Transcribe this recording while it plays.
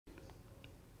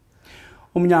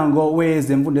Umnyango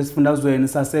wezemfundo esifundazweni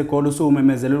saseGoli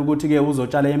usumemezela ukuthi ke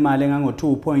uzotshala imali engango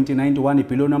 2.91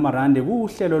 billion amarandi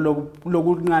kuhlelo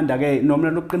lokunqanda ke noma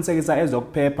lokuqinisekisa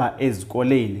ezokuphepha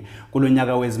ezikoleni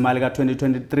kulonyaka wezimali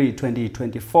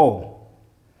ka2023-2024.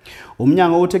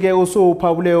 Umnyango uthi ke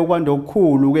usuphawule okwanda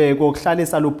okukhulu ke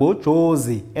kokuhlalisa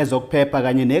lubhojozi ezokuphepha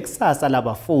kanye nekusasa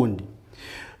labafundi.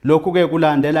 Lokhu ke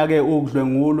kulandela ke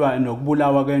ukudlwengulwa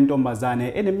nokubulawa kwentombazane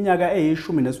eneminyaka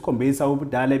eyi-17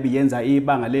 ubudala ebiyenza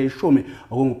ibanga le-10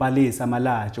 okungubhalisa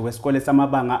amalatshe wesikole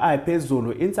samabanga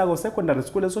aphezulu Insako Secondary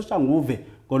School eSoshanguve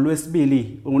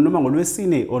ngolwesibili noma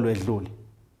ngolwesine olwedlule.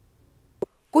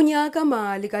 Kunyaka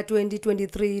mali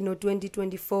ka-2023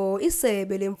 no-2024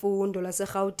 isebe lemfundo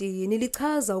laseGauteng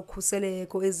lichaza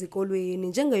ukhuseleko ezikolweni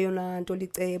njengeyona nto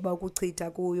liceba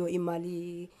ukuchitha kuyo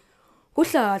imali.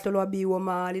 Kuhlahlo lwabiwo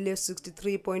mali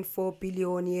le-63.4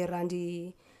 billion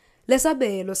yerandi.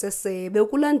 Lesabelo sesebe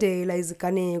ukulandela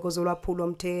iziganeko zolwaphulo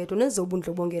mthetho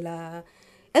nezobundlobongela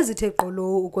ezithe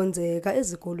gqolo ukwenzeka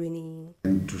ezikolweni.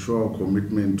 And to show our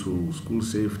commitment to school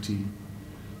safety,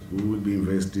 we will be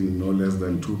investing no less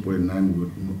than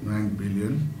 2.9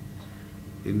 billion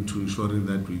into ensuring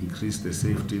that we increase the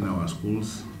safety in our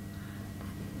schools.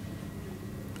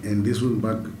 And this will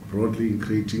back broadly in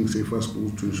creating safer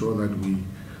schools to ensure that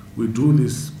we do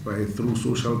this through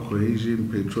social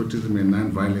cohesion, patriotism and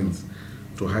non-violence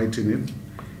to heighten it.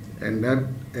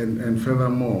 And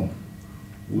furthermore,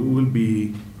 we will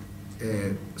be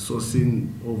sourcing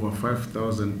over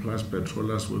 5,000 plus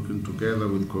patrollers working together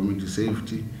with community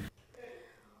safety.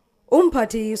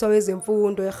 Umphathiswa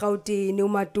wezemfundo eGauteng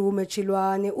uMadume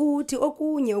Chilwane uthi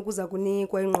okunye okuza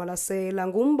kunikwa ingqwalasela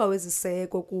ngumba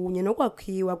weziseko kunye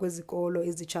nokwakhiwa kwezikolo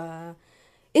ezitsha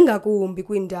ingakumbi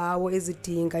kwindawo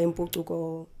ezidinga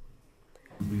impucuko.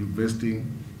 We're investing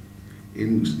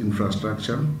in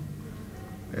infrastructure.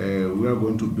 We are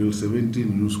going to build 17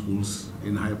 new schools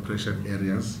in high pressure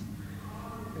areas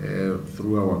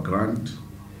through our grant.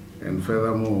 And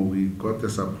furthermore, we got the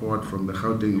support from the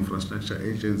Gauteng Infrastructure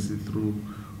Agency through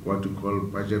what we call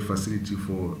budget facility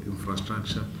for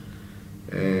infrastructure.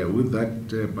 With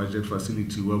that budget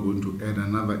facility, we are going to add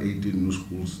another 18 new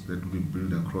schools that will be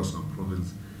built across our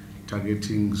province,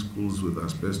 targeting schools with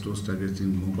asbestos,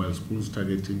 targeting mobile schools,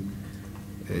 targeting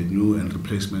new and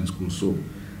replacement schools. So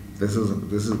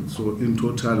so in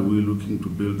total, we're looking to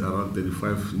build around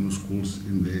 35 new schools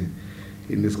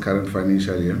in this current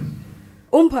financial year.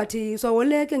 Umphathiswa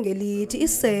woleke ngelithi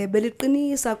isebe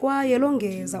liqinisa kwaye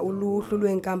longeza uluhlu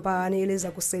lwenkampani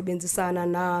eliza kusebenzisana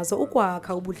nazo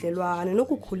ukwakha ubudlelwane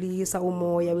nokukhulisa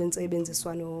umoya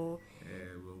wentsebenziswano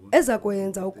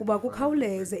ezakwenza ukuba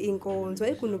kukhawuleze inkonzo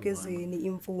ekunukezeni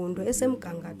imfundo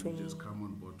esemgangathweni.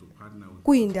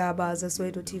 Kwiindaba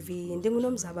zeSoweto TV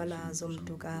ndinguNomzabalazo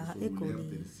Mduka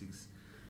eGoli.